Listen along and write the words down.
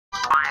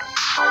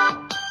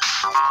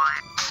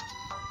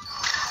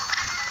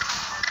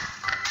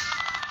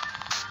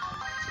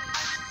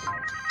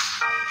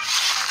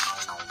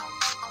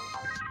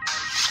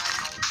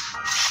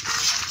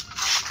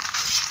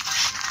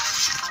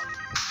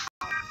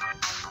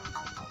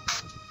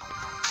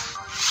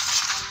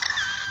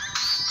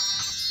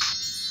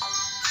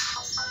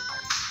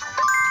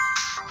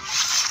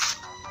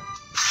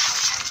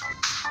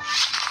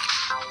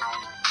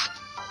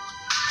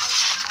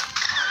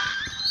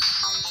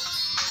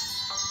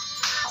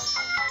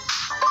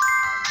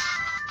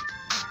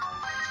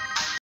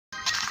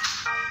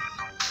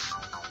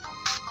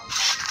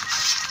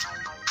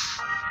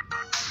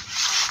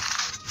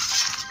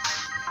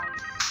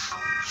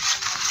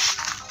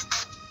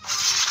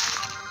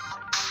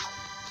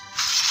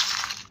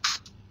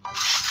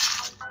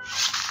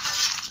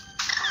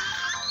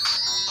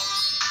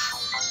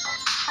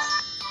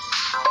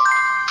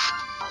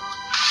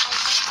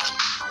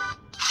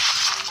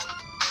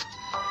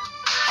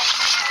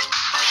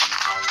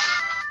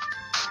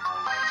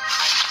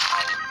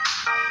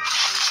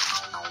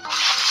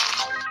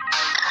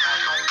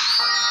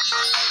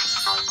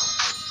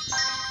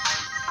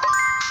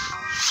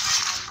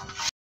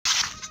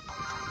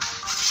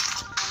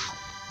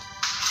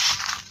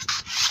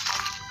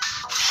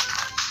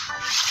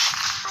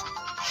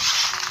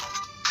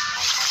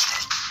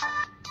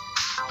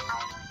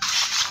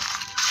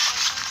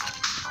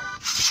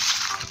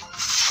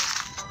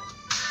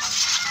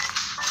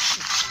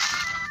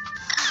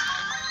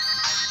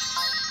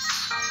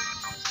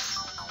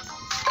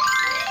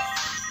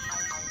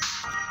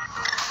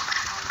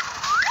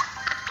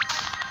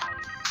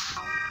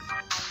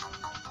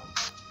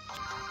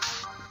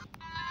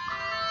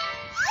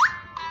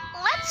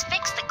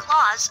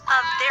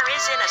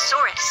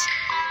Dinosaurus.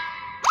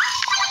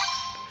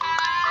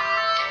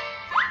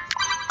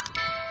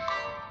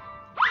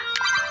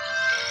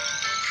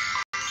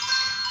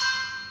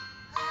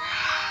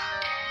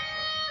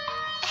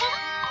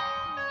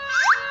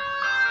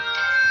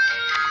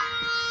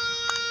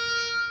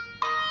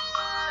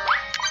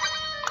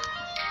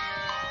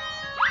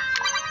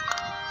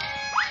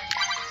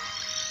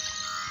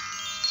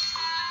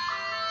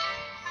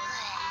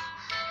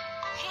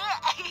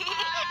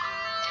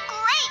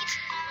 Great!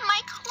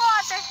 My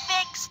claws are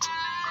fixed.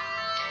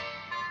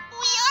 We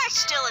are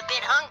still a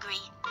bit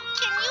hungry.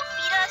 Can you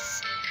feed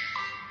us?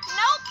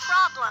 No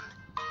problem.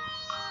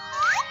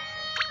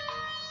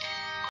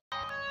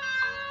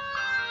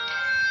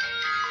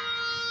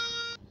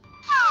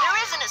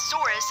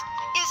 Tyrannosaurus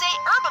is a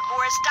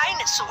herbivorous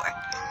dinosaur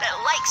that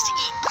likes to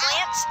eat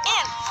plants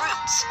and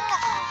fruits.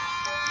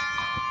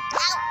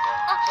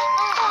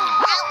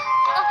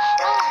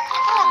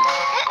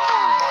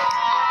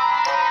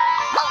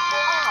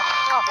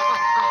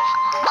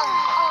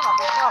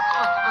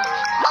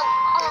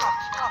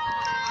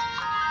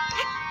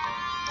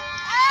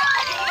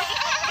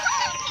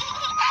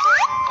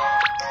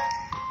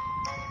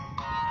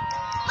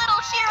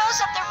 Little heroes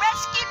of the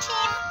rescue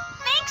team,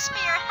 thanks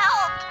for your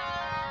help.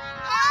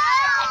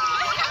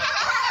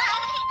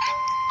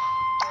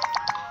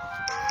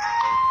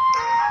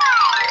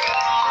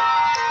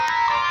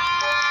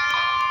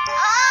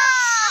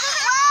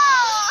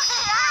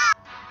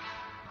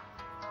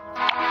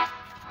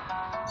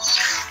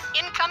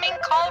 Incoming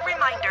call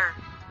reminder.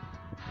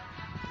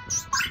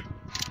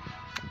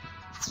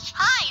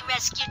 Hi,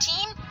 rescue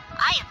team.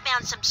 I have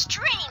found some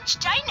strange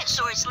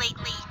dinosaurs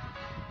lately.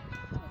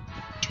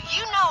 Do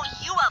you know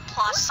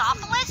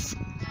Euoplosophilus?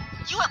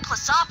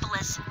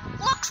 Euoplosophilus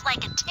looks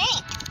like a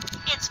tank.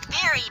 It's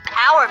very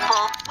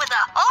powerful with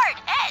a hard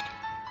head,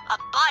 a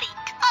body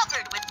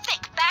covered with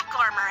thick back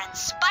armor and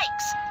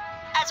spikes,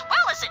 as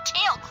well as a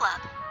tail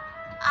club.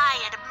 I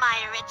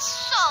admire it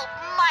so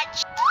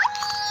much.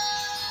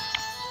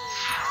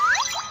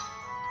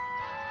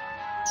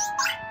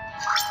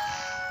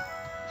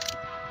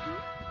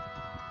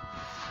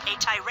 A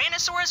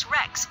Tyrannosaurus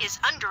Rex is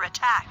under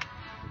attack.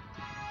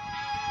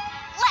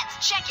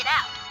 Let's check it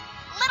out.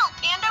 Little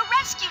Panda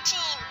Rescue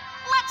Team,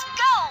 let's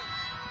go!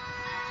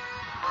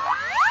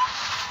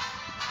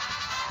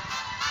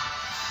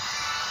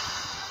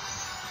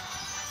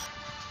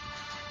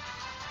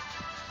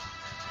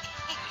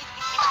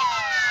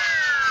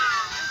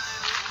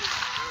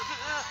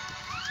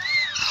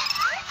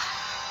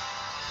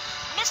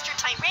 Mr.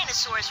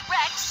 Tyrannosaurus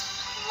Rex,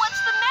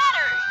 what's the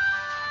matter?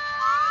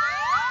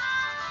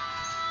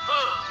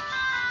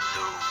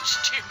 Those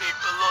timid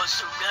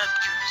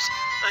velociraptors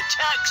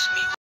attacks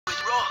me with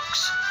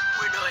rocks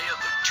when I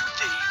have a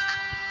toothache.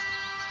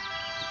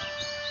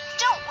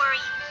 Don't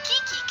worry,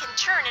 Kiki can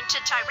turn into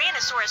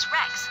Tyrannosaurus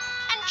Rex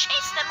and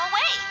chase them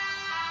away.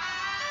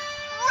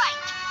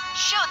 Right,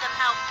 show them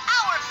how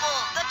powerful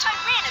the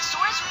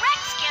Tyrannosaurus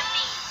Rex can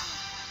be.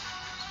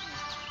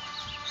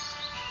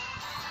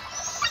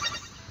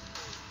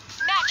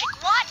 Magic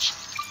Watch,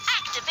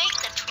 activate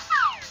the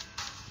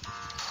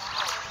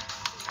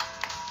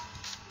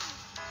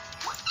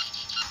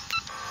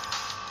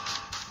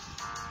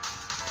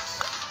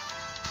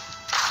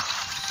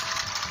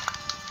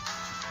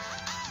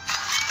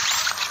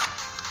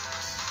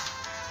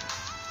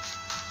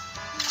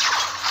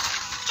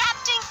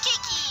Captain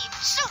Kiki,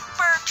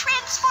 super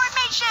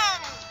transformation!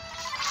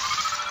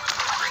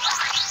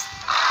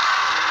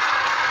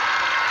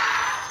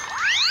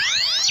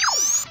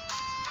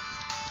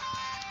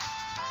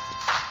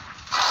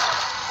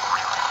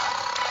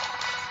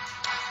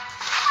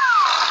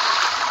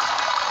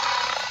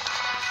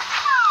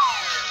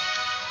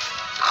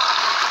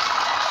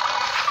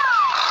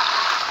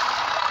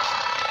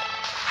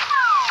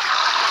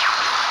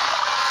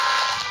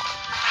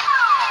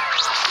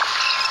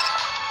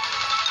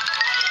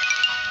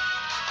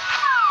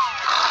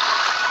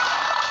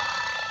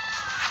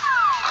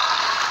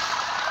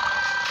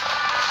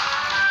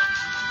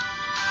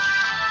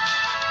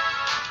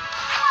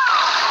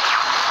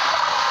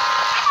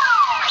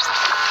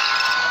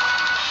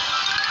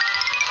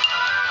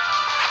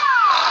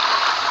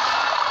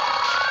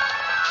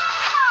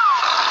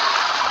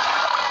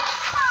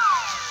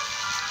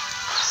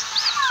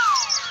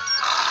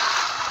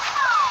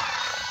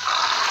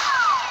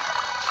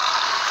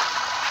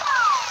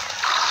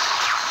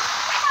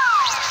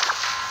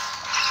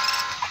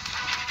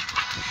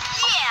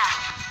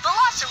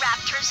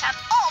 Velociraptors have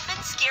all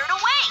been scared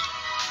away.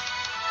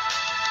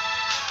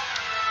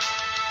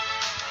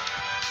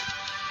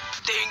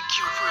 Thank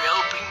you for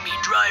helping me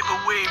drive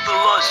away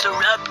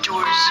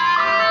velociraptors.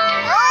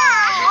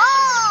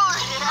 Oh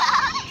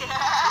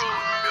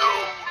no,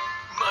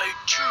 my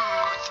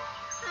tooth,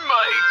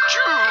 my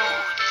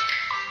tooth.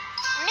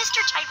 Mr.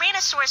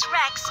 Tyrannosaurus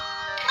Rex,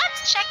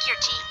 let's check your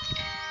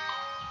teeth.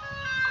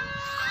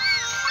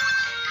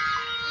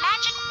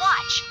 Magic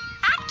Watch,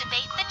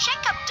 activate the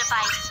checkup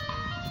device.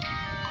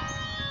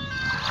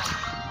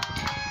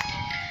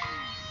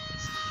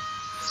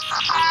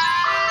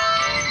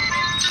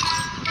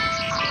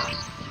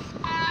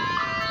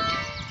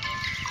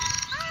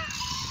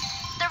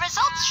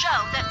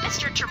 show that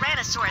Mr.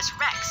 Tyrannosaurus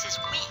Rex is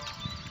weak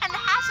and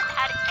hasn't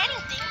had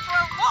anything for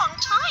a long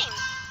time.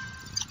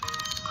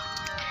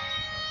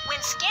 When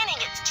scanning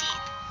its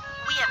teeth,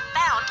 we have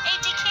found a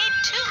decayed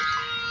tooth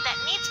that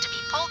needs to be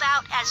pulled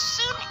out as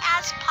soon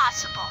as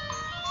possible.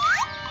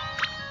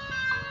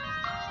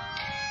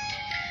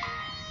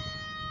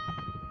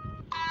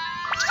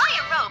 Tie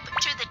a rope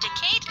to the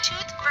decayed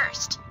tooth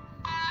first.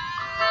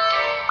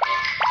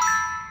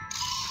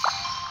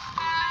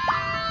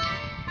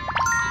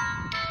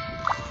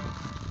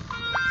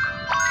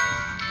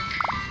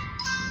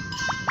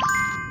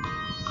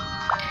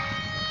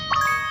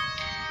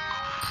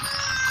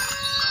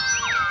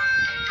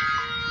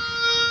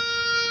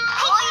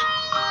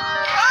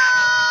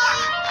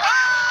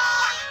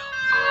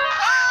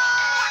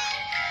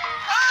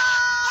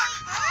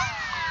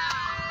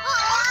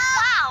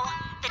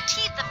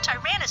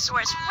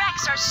 Tyrannosaurus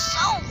Rex are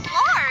so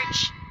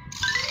large.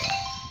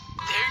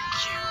 Thank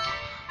you.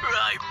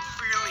 I'm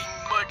feeling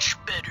much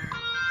better.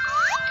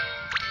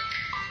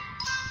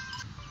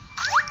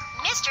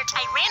 Mr.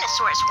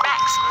 Tyrannosaurus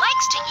Rex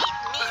likes to eat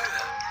meat,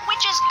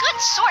 which is a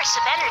good source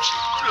of energy.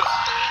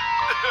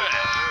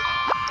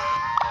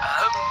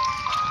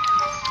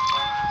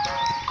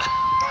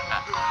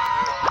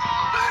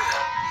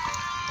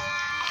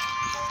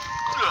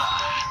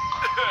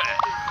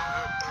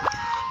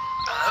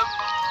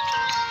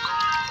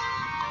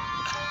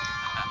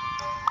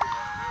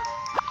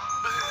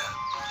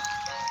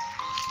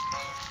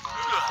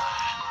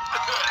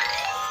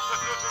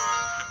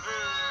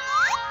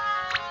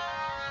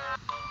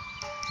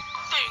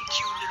 Thank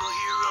you, little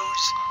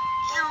heroes.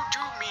 You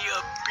do me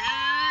a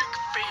big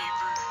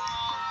favor.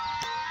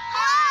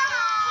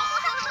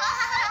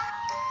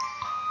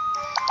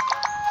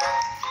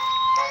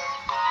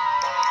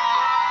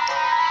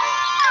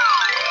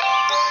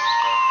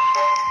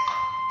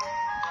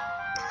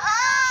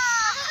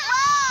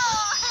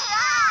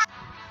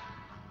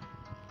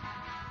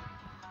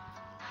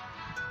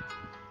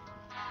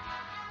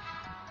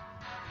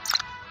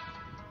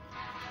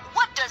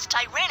 What does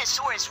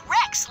Tyrannosaurus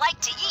Rex like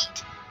to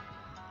eat?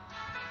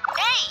 A.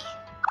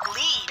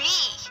 Leaves. B.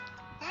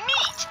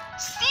 Meat.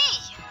 C.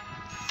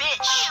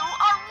 Fish. You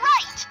are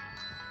right.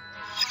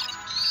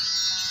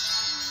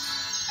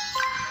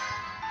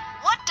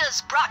 What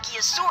does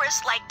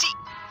Brachiosaurus like to eat?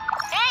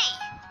 A.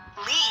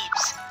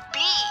 Leaves. B.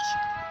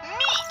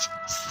 Meat.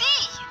 C.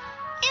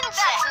 Insects.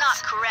 That's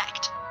not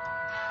correct.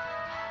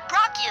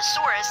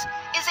 Brachiosaurus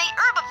is a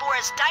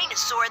herbivorous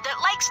dinosaur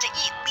that likes to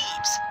eat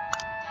leaves.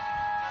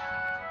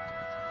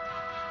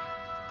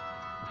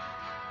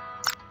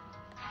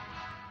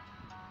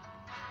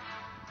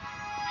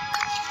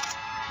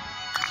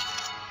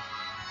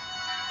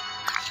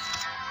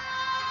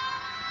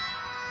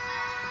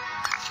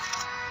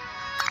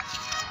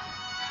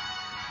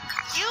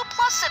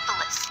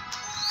 Euplosiphilus.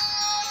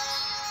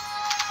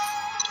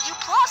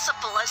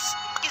 Euplosiphilus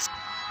is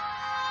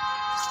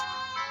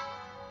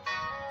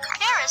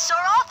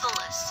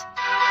Parasaurolophilus.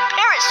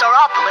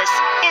 Parasaurolophilus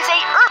is a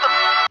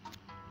herbivore.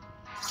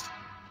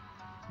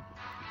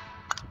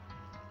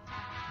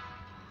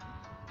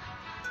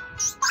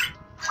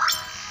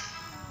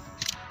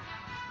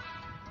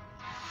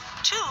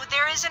 2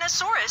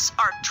 Therizinosaurus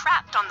are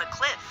trapped on the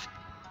cliff.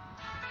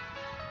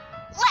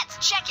 Let's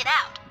check it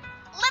out.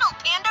 Little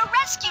Panda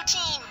Rescue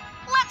Team,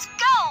 let's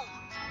go!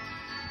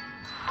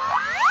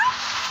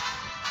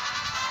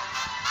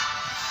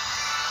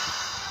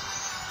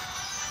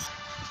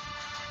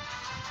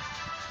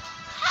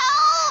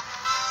 Help!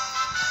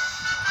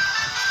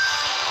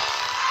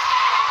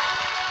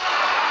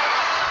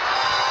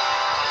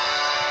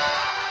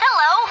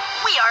 Hello,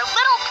 we are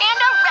Little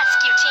Panda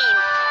Rescue Team.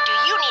 Do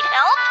you need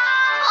help?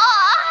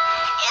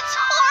 It's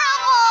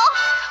horrible!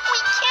 We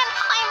can't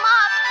climb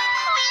up.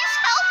 Please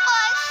help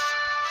us!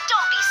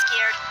 Don't be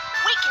scared.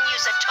 We can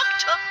use a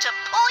tuk-tuk to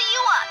pull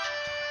you up.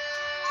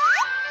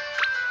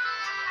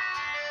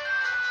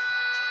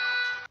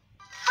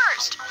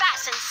 First,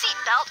 fasten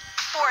seatbelt,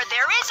 for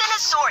there is an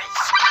Asaurus.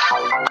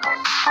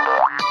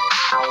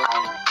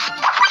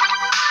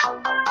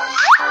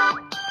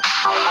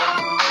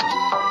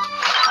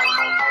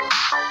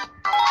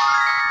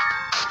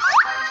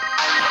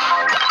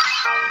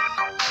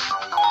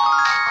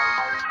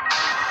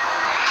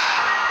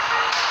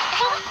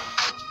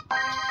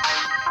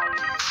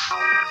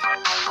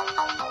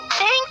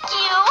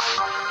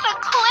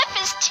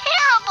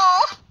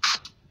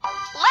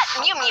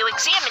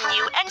 Examine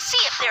you and see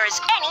if there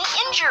is any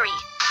injury.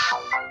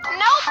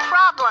 No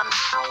problem.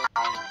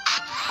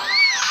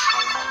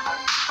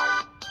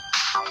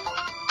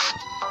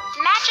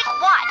 Magic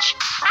watch.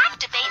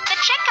 Activate the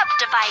checkup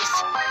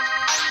device.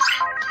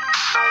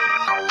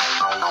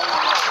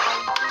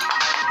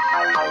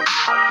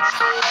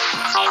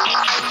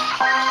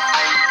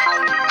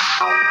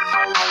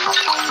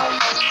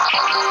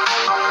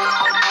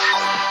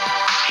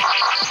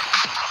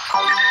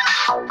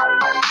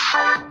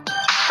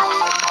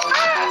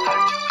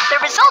 The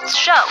results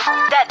show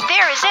that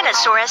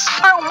Therizinosaurus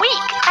are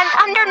weak and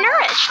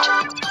undernourished.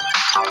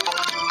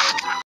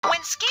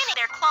 When scanning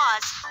their claws,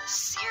 claws,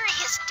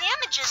 serious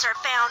damages are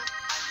found.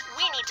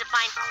 We need to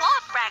find claw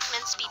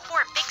fragments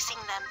before fixing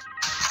them.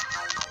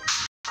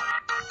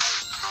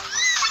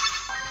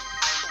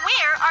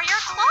 Where are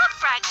your claw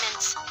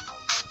fragments?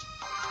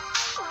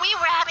 We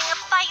were having a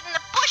fight in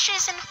the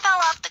bushes and fell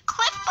off the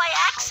cliff by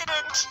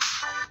accident.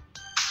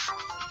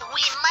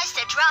 We must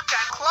have dropped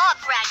our claw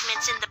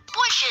fragments in the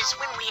bushes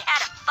when we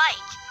had a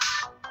fight.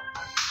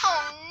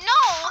 Oh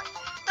no!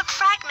 The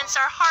fragments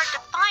are hard to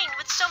find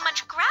with so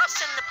much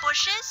grass in the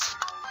bushes.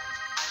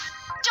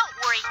 Don't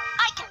worry,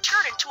 I can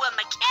turn into a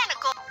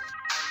mechanical...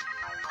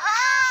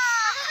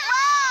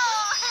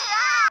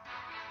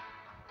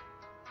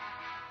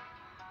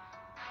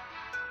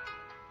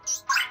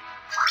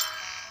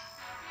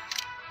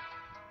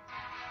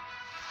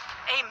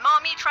 A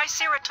mommy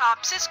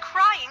Triceratops is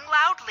crying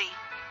loudly.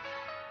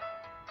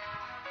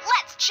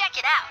 Let's check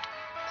it out.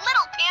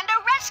 Little Panda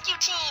Rescue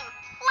Team,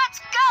 let's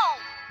go!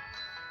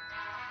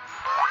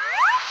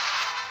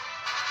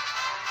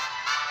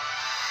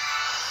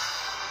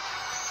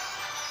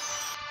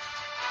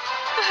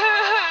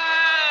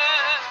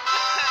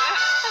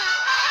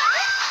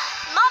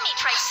 Mommy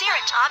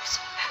Triceratops,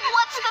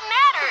 what's the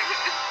matter?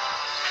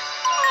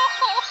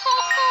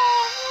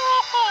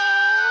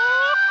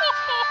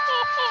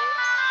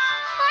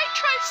 My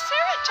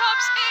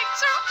Triceratops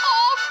eggs are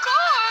all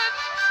gone.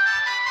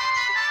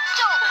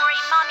 Don't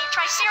worry, Mommy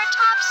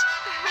Triceratops.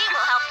 We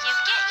will help you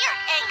get your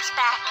eggs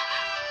back.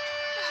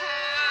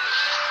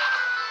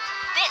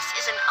 This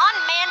is an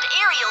unmanned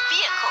aerial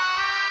vehicle.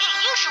 It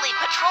usually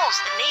patrols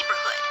the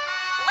neighborhood.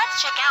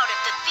 Let's check out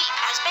if the thief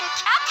has been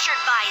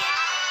captured by it.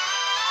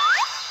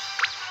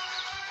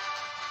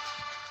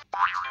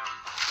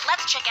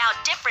 Let's check out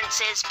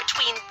differences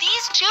between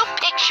these two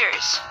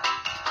pictures.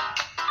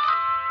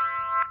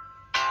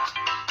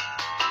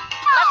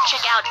 Let's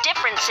check out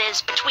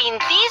differences between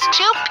these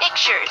two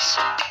pictures.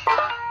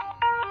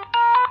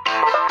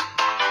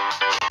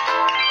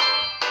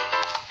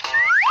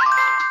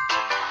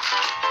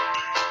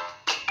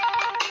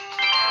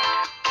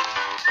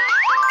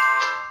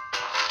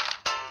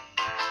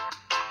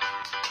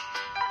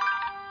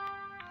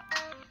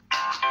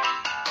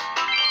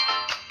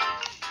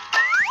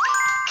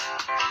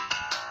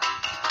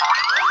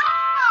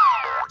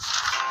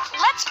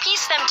 Let's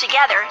piece them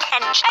together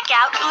and check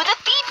out who the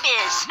thief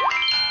is.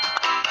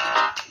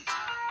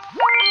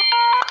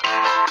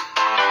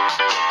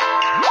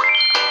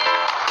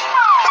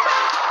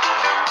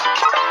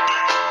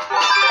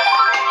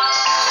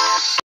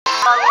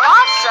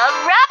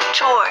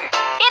 Velociraptor.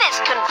 It is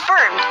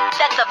confirmed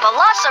that the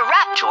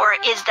Velociraptor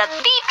is the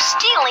thief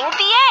stealing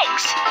the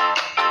eggs.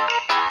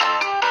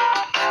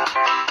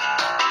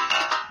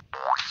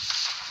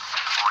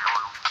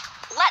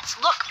 Let's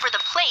look for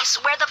the place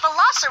where the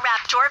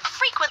Velociraptor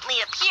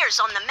frequently appears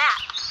on the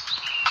map.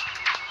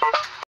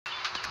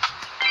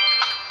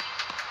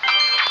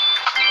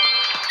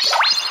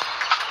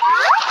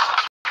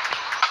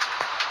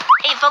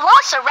 A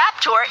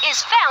Velociraptor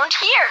is found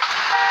here.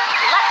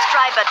 Let's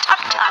drive a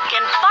tuk-tuk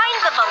and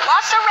find the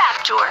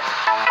Velociraptor.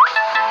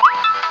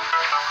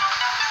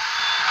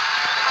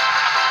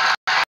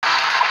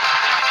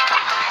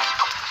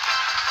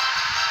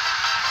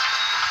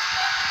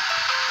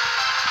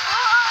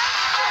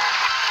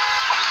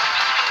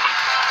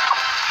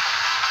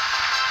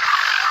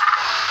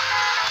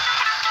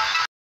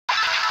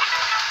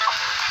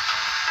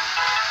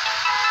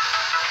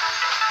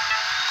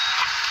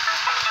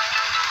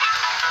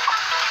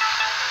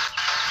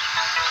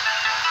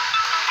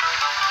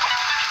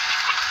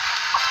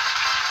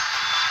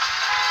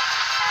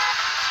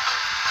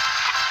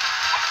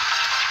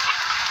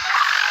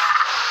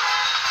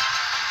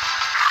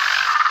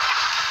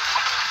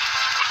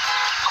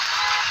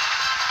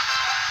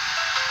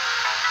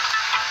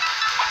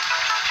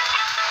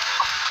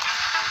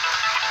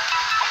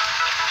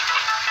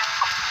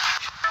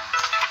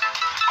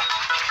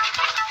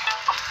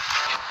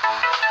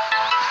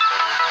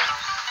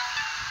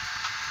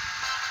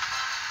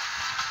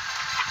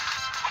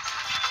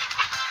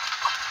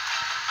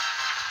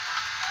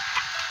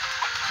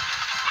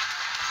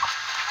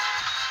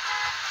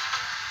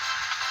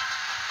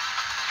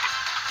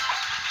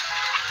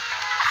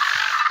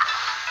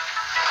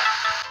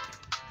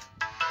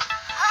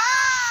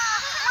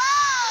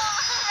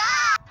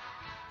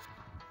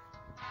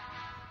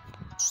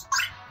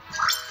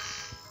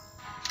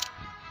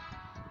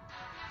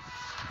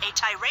 A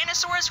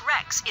Tyrannosaurus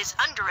Rex is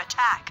under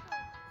attack.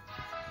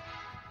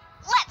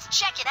 Let's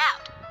check it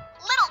out.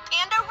 Little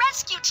Panda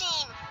Rescue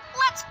Team,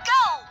 let's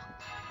go!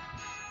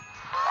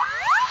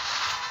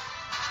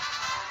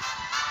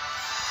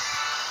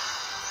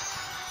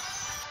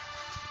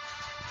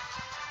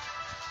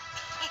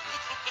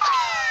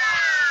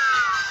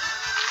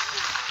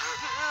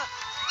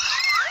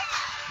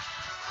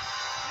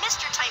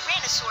 Mr.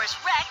 Tyrannosaurus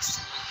Rex,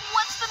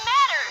 what's the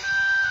matter?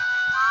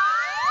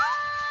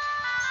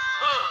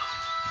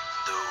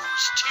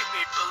 Those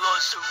timid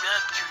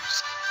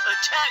velociraptors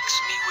attacks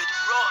me with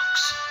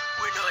rocks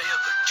when I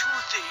have a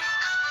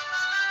toothache.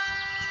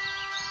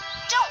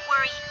 Don't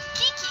worry,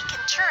 Kiki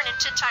can turn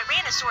into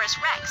Tyrannosaurus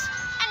Rex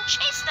and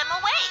chase them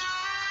away.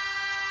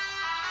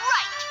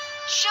 Right!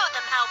 Show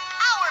them how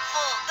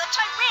powerful the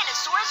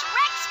Tyrannosaurus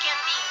Rex can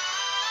be.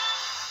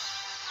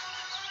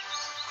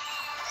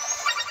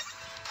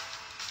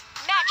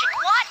 Magic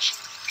Watch,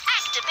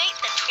 activate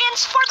the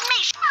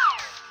transformation.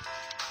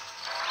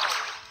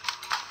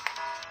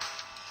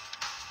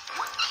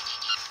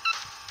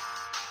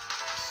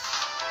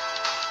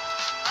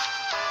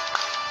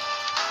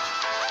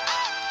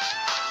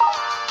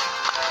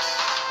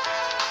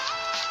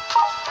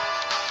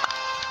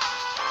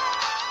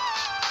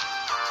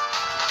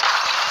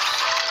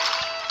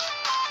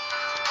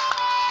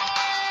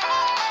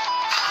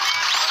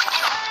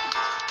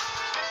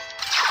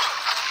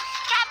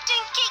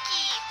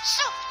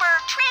 Super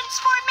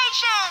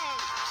transformation!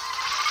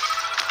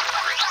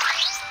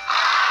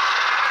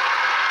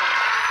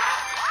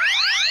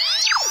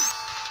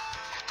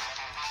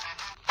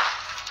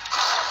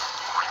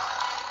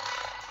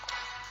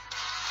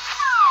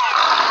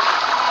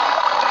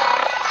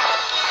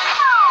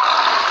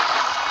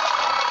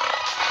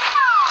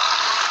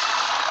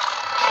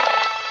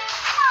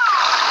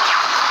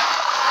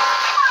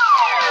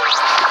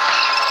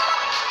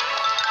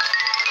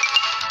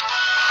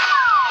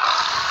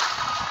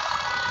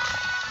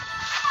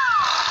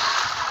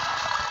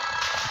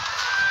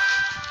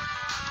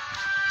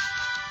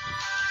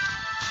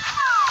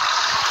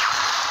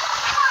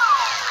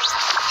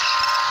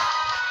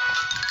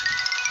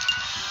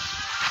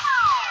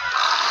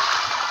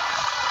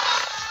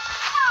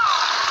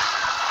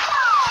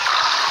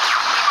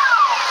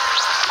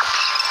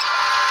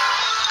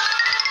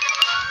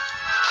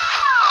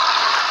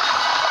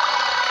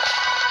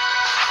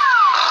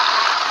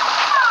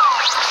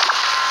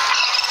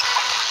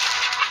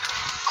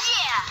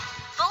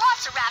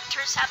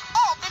 Have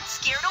all been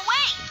scared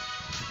away.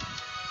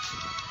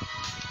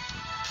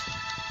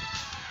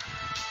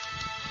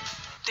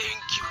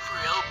 Thank you for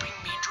helping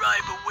me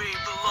drive away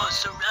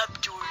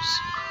velociraptors.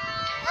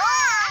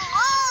 Oh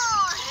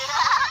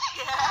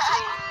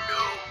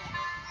no,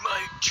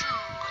 my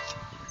tooth.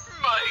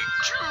 My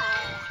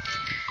tooth.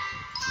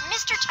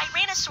 Mr.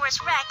 Tyrannosaurus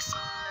Rex,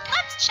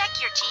 let's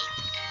check your teeth.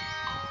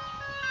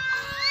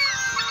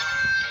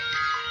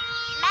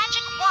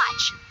 Magic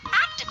Watch,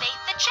 activate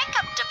the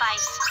checkup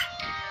device.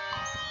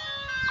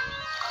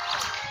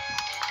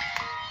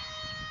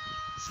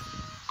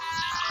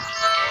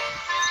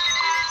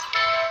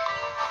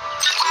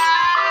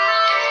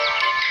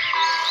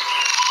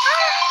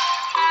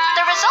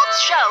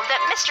 Results show that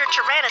Mr.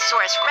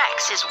 Tyrannosaurus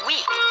Rex is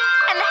weak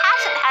and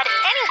hasn't had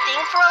anything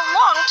for a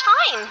long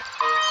time.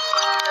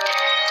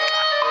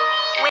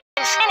 When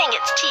scanning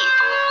its teeth,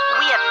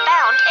 we have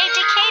found a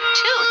decayed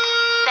tooth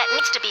that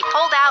needs to be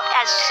pulled out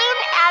as soon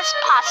as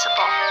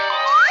possible.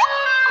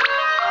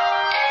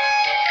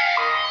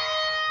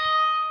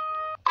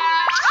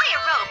 Tie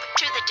a rope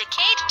to the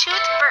decayed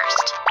tooth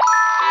first.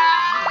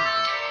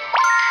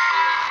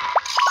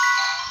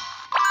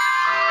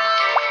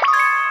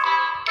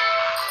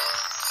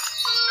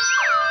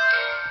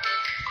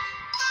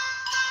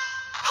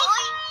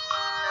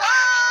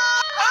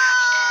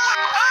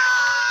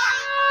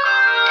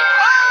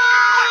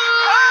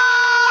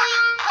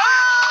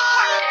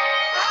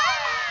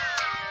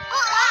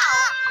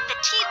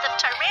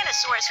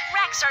 Tyrannosaurus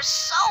Rex are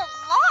so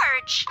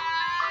large.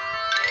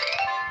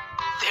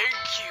 Thank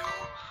you.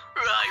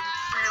 I'm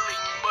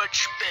feeling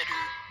much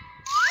better.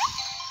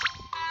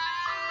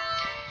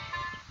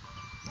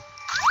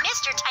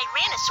 Mr.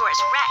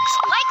 Tyrannosaurus Rex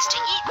likes to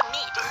eat